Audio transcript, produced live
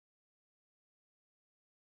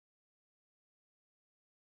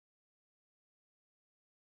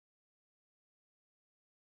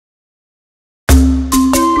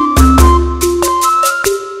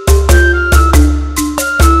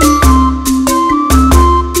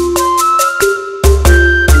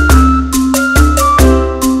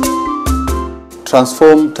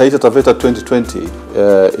Transform Taita Taveta 2020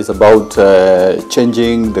 is about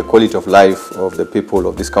changing the quality of life of the people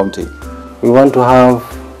of this county. We want to have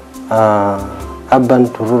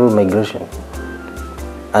urban to rural migration,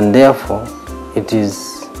 and therefore it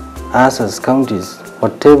is us as counties,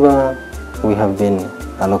 whatever we have been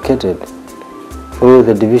allocated through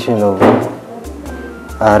the division of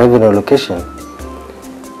revenue allocation,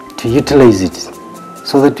 to utilize it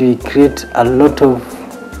so that we create a lot of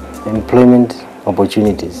employment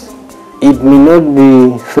opportunities. It may not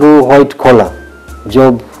be through white-collar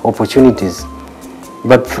job opportunities,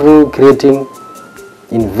 but through creating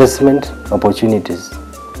investment opportunities.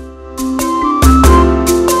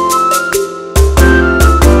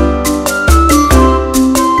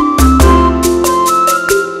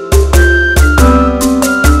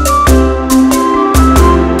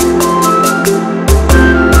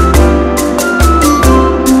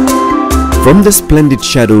 From the splendid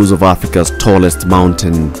shadows of Africa's tallest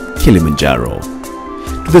mountain, Kilimanjaro,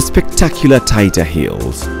 to the spectacular Taita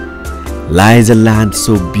Hills, lies a land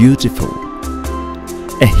so beautiful,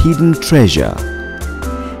 a hidden treasure,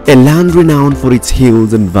 a land renowned for its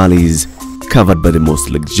hills and valleys covered by the most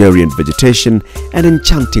luxuriant vegetation and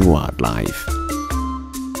enchanting wildlife.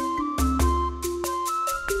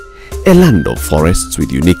 A land of forests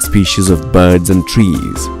with unique species of birds and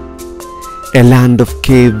trees, a land of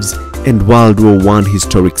caves and World War I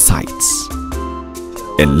historic sites,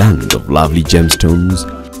 a land of lovely gemstones,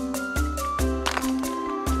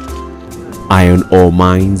 iron ore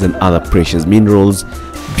mines and other precious minerals,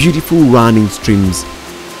 beautiful running streams,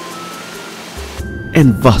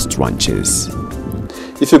 and vast ranches.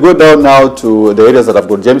 If you go down now to the areas that have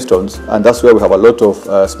got gemstones, and that's where we have a lot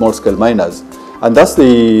of small-scale miners, and that's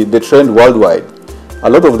the trend worldwide. A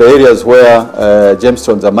lot of the areas where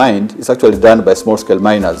gemstones are mined is actually done by small-scale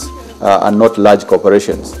miners and not large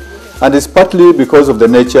corporations. And it's partly because of the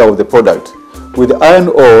nature of the product. With iron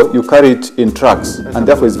ore, you carry it in trucks, and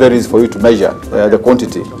therefore it's very easy for you to measure the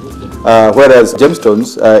quantity. Whereas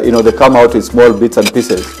gemstones, they come out in small bits and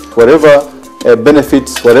pieces. Whatever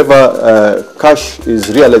benefits, whatever cash is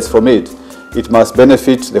realized from it, it must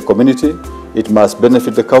benefit the community, it must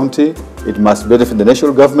benefit the county, it must benefit the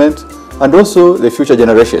national government, and also the future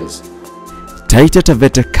generations. Taita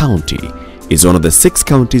Taveta County is one of the 6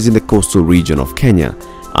 counties in the coastal region of Kenya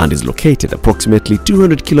and is located approximately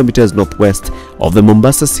 200 kilometers northwest of the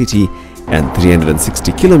Mombasa city and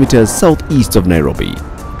 360 kilometers southeast of Nairobi.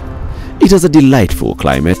 It has a delightful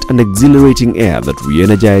climate and exhilarating air that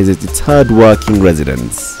re-energizes its hard-working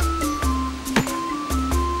residents.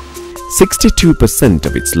 62%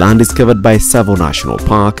 of its land is covered by Tsavo National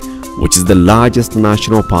Park, which is the largest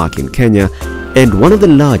national park in Kenya and one of the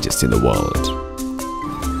largest in the world.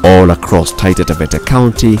 All across Taita Taveta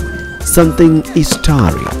County, something is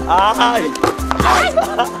stirring.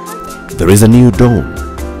 There is a new dawn,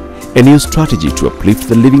 a new strategy to uplift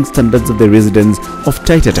the living standards of the residents of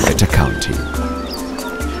Taita Taveta County.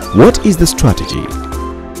 What is the strategy?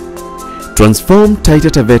 Transform Taita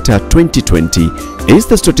Taveta 2020 is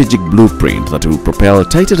the strategic blueprint that will propel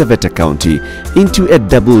Taita Taveta County into a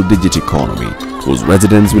double-digit economy whose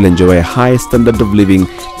residents will enjoy a high standard of living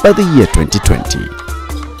by the year 2020.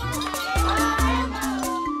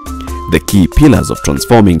 The key pillars of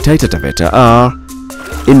transforming Taita Taveta are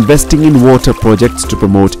investing in water projects to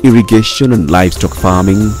promote irrigation and livestock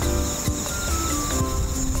farming.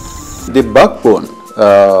 The backbone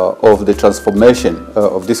of the transformation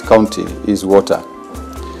of this county is water.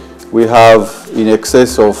 We have in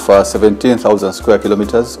excess of 17,000 square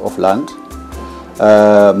kilometers of land.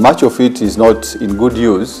 Much of it is not in good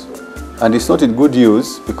use, and it's not in good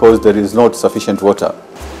use because there is not sufficient water.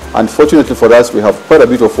 Unfortunately for us, we have quite a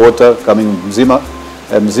bit of water coming in Mzima.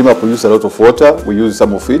 Mzima produces a lot of water, we use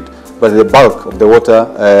some of it, but the bulk of the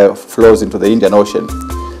water flows into the Indian Ocean.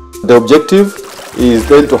 The objective is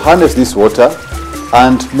then to harness this water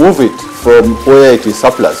and move it from where it is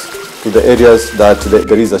surplus to the areas that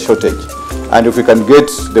there is a shortage. And if we can get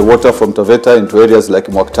the water from Taveta into areas like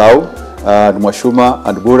Mwaktau, and Mwashuma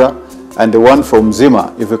and Bura, and the one from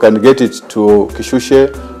Mzima, if we can get it to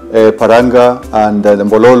Kishushe, Paranga and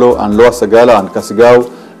Mbololo and Lower Sagala and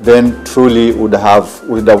Kasigao, then truly would have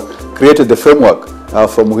created the framework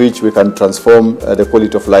from which we can transform the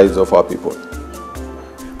quality of lives of our people.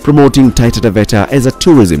 Promoting Taita Taveta as a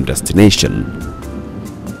tourism destination.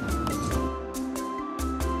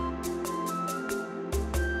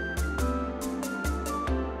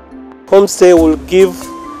 Homestay will give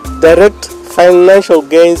direct financial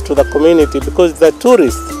gains to the community because the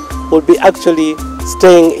tourists will be actually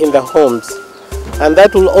staying in the homes, and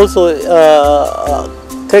that will also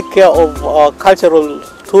take care of our cultural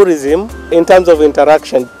tourism in terms of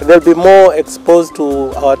interaction. They'll be more exposed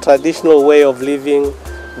to our traditional way of living,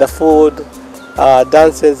 the food,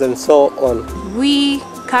 dances and so on. We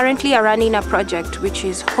currently are running a project which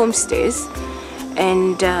is homestays,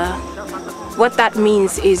 and what that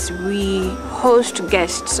means is we host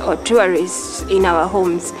guests or tourists in our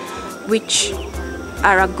homes, which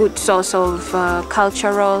are a good source of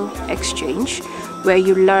cultural exchange, where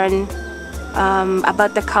you learn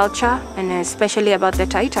about the culture and especially about the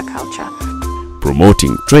Taita culture.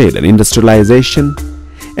 Promoting trade and industrialization,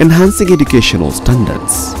 enhancing educational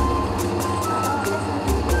standards.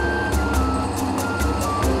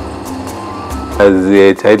 As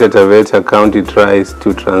the Taita Taveta County tries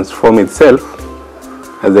to transform itself,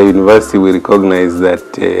 as a university we recognize that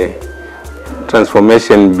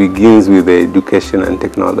transformation begins with education and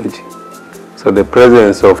technology. So the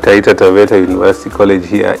presence of Taita Taveta University College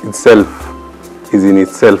here itself is in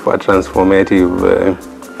itself a transformative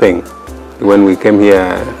thing. When we came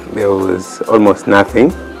here, there was almost nothing.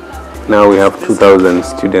 Now we have 2,000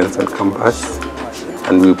 students on campus,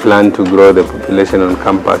 and we plan to grow the population on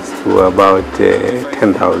campus to about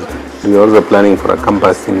 10,000. We're also planning for a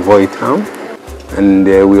campus in Voi Town, and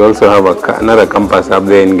we also have another campus up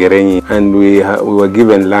there in Gerenyi, and we were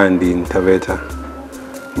given land in Taveta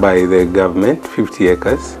by the government, 50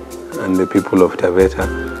 acres, and the people of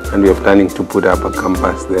Taveta, and we are planning to put up a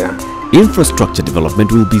campus there. Infrastructure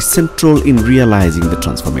development will be central in realizing the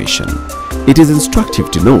transformation. It is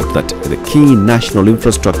instructive to note that the key national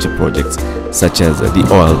infrastructure projects such as the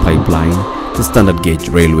oil pipeline, the standard gauge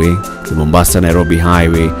railway, the Mombasa-Nairobi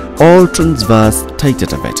highway all transverse Taita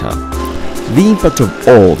Taveta. The impact of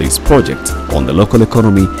all these projects on the local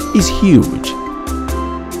economy is huge.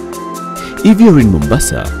 If you're in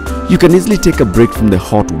Mombasa, you can easily take a break from the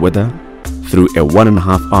hot weather through a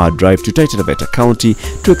 1.5-hour drive to Taita Taveta County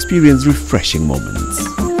to experience refreshing moments.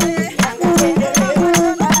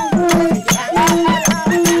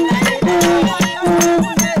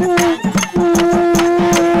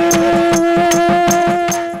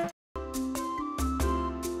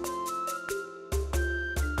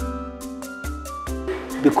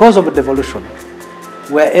 Because of devolution,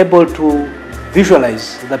 we are able to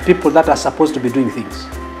visualize the people that are supposed to be doing things.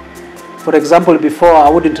 For example, before I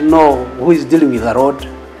wouldn't know who is dealing with the road,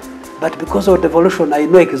 but because of devolution, I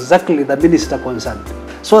know exactly the minister concerned.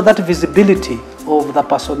 So that visibility of the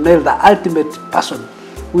personnel, the ultimate person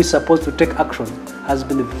who is supposed to take action, has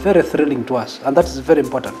been very thrilling to us, and that is very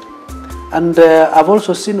important. And I've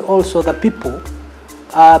also seen also the people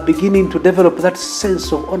are beginning to develop that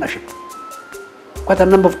sense of ownership. Quite a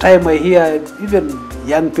number of times I hear even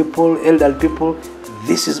young people, elder people,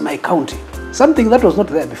 this is my county. Something that was not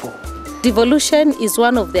there before. Devolution is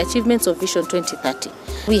one of the achievements of Vision 2030.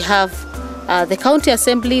 We have the county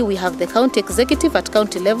assembly, we have the county executive at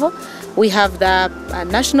county level, we have the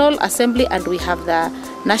national assembly, and we have the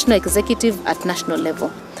national executive at national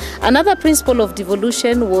level. Another principle of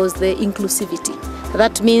devolution was the inclusivity.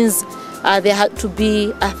 That means there had to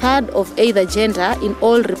be a third of either gender in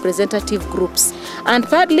all representative groups. And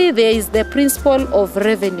thirdly, there is the principle of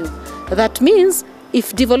revenue. That means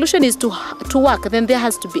if devolution is to work, then there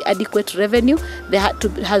has to be adequate revenue, there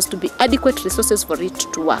has to be adequate resources for it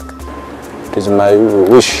to work. It is my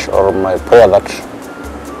wish or my prayer that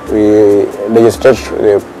we legislate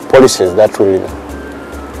the policies that will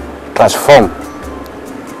transform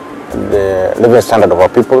the living standard of our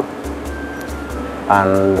people,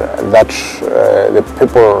 and that the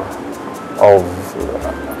people of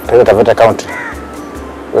Taita Taveta County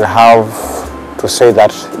will have to say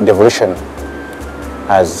that devolution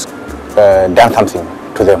has done something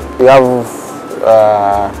to them. We have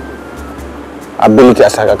ability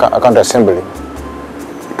as a county assembly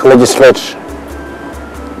to legislate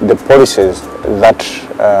the policies that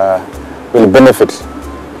will benefit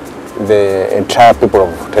the entire people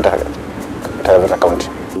of Taita Taveta County.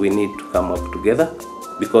 We need to come up together,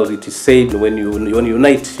 because it is said when you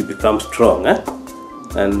unite, you become strong,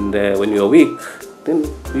 and when you are weak, then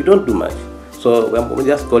you don't do much. So we're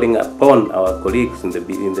just calling upon our colleagues in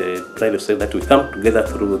the private sector that we come together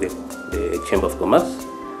through the Chamber of Commerce,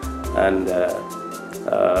 and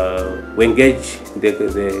we engage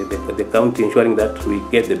the county, ensuring that we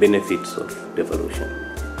get the benefits of devolution.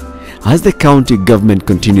 As the county government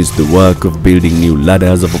continues the work of building new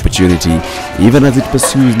ladders of opportunity, even as it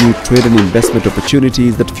pursues new trade and investment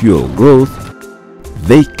opportunities that fuel growth,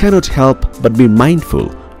 they cannot help but be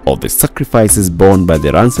mindful of the sacrifices borne by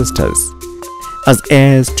their ancestors. As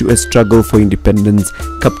heirs to a struggle for independence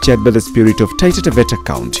captured by the spirit of Taita Taveta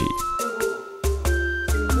County.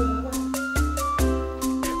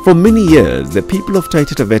 For many years, the people of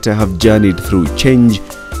Taita Taveta have journeyed through change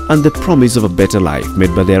and the promise of a better life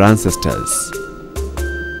made by their ancestors.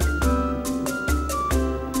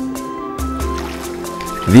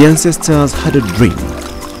 The ancestors had a dream.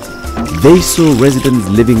 They saw residents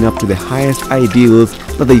living up to the highest ideals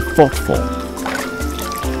that they fought for.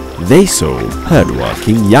 They saw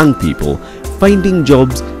hardworking young people finding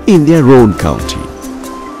jobs in their own county.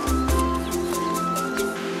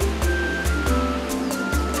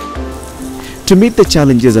 To meet the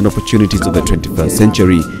challenges and opportunities of the 21st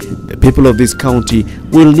century, the people of this county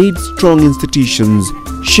will need strong institutions,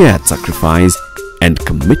 shared sacrifice, and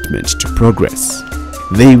commitment to progress.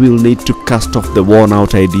 They will need to cast off the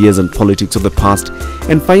worn-out ideas and politics of the past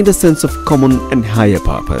and find a sense of common and higher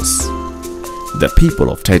purpose. The people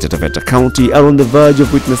of Taita Taveta County are on the verge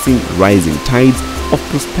of witnessing rising tides of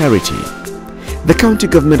prosperity. The county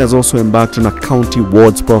government has also embarked on a county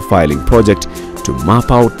wards profiling project to map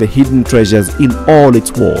out the hidden treasures in all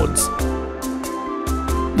its wards.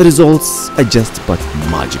 The results are just but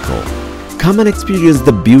magical. Come and experience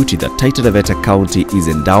the beauty that Taita Taveta County is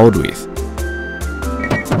endowed with.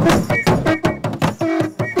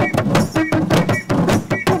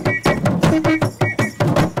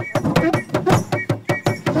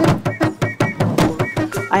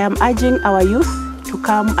 I am urging our youth to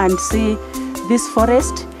come and see this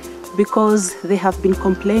forest because they have been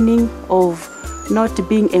complaining of not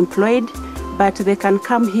being employed, but they can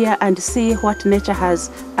come here and see what nature has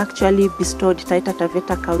actually bestowed Taita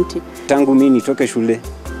Taveta County. Tangu mimi nitoke shule,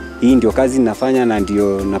 hii ndio kazi nafanya na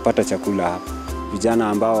ndio napata chakula hapa. Vijana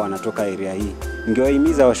ambao wanatoka area hii,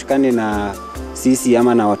 ningewahimiza washikane na sisi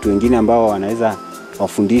ama na watu wengine ambao wanaweza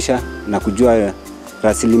wafundisha na kujua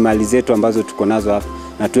rasilimali zetu ambazo tuko nazo hapa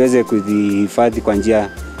na tuweze kuzihifadhi kwa njia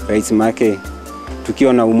rahisi, make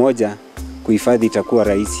tukiwa na umoja kuhifadhi itakuwa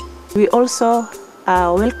rahisi. We also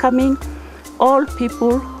are welcoming all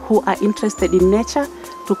people who are interested in nature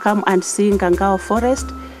to come and see Ngangao Forest,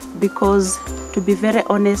 because to be very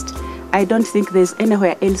honest, I don't think there's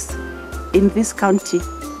anywhere else in this county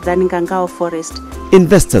than Ngangao Forest.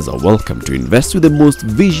 Investors are welcome to invest with the most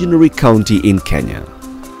visionary county in Kenya.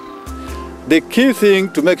 The key thing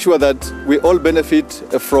to make sure that we all benefit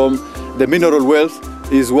from the mineral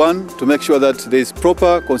wealth is, one, to make sure that there is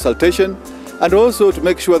proper consultation, and also to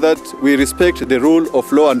make sure that we respect the rule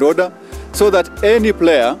of law and order, so that any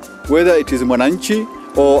player, whether it is Mwananchi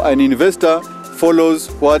or an investor, follows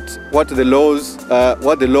what the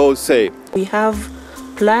laws say. We have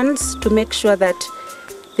plans to make sure that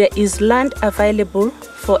there is land available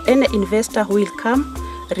for any investor who will come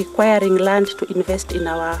requiring land to invest in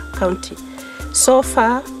our county. So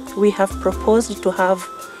far, we have proposed to have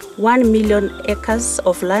 1 million acres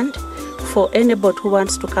of land for anybody who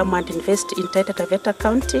wants to come and invest in Taita Taveta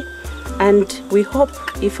County, and we hope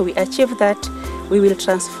if we achieve that, we will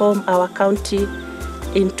transform our county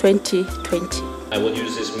in 2020. I will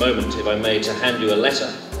use this moment, if I may, to hand you a letter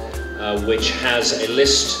which has a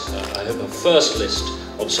list, I hope a first list,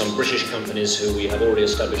 of some British companies who we have already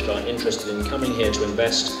established are interested in coming here to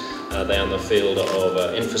invest. They are in the field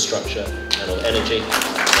of infrastructure and of energy.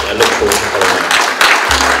 I look forward to following them.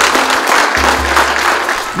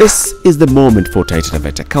 This is the moment for Taita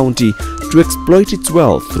Taveta County to exploit its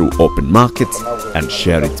wealth through open markets and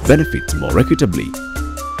share its benefits more equitably.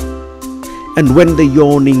 And when the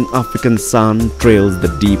yawning African sun trails the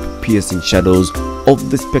deep, piercing shadows of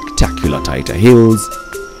the spectacular Taita Hills,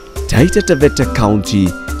 Taita Taveta County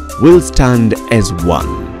will stand as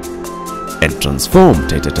one. And transform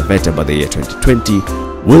Taita Taveta by the year 2020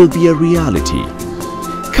 will be a reality.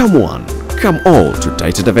 Come one, come all to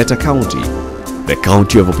Taita Taveta County, the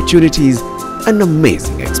county of opportunities and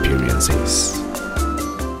amazing experiences.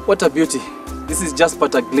 What a beauty. This is just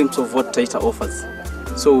but a glimpse of what Taita offers.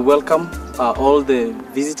 So we welcome all the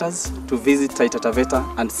visitors to visit Taita Taveta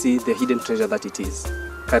and see the hidden treasure that it is.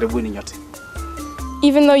 Karibuni nyote.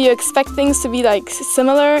 Even though you expect things to be like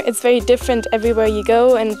similar, it's very different everywhere you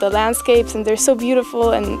go, and the landscapes, and they're so beautiful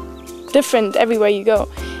and different everywhere you go.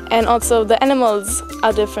 And also the animals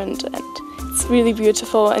are different, and it's really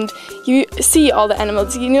beautiful, and you see all the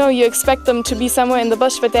animals. You know, you expect them to be somewhere in the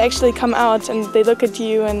bush, but they actually come out and they look at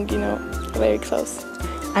you and, you know, very close.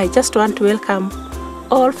 I just want to welcome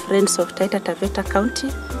all friends of Taita Taveta County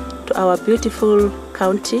to our beautiful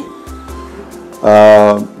county.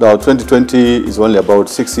 Now 2020 is only about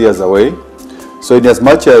 6 years away. So in as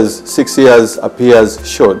much as 6 years appears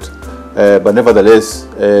short, but nevertheless,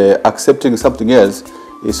 accepting something else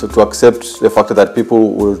is to accept the fact that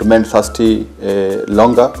people will remain thirsty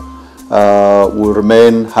longer, will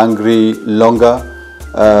remain hungry longer,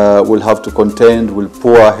 will have to contend with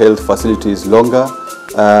poor health facilities longer,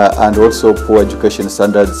 and also poor education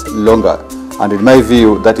standards longer. And in my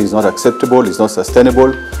view, that is not acceptable, it's not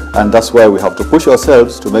sustainable, and that's why we have to push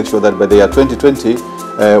ourselves to make sure that by the year 2020,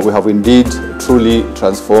 we have indeed truly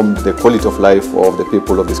transformed the quality of life of the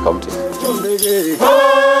people of this county.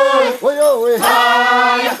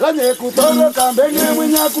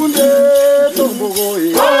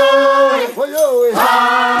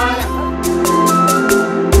 Hey!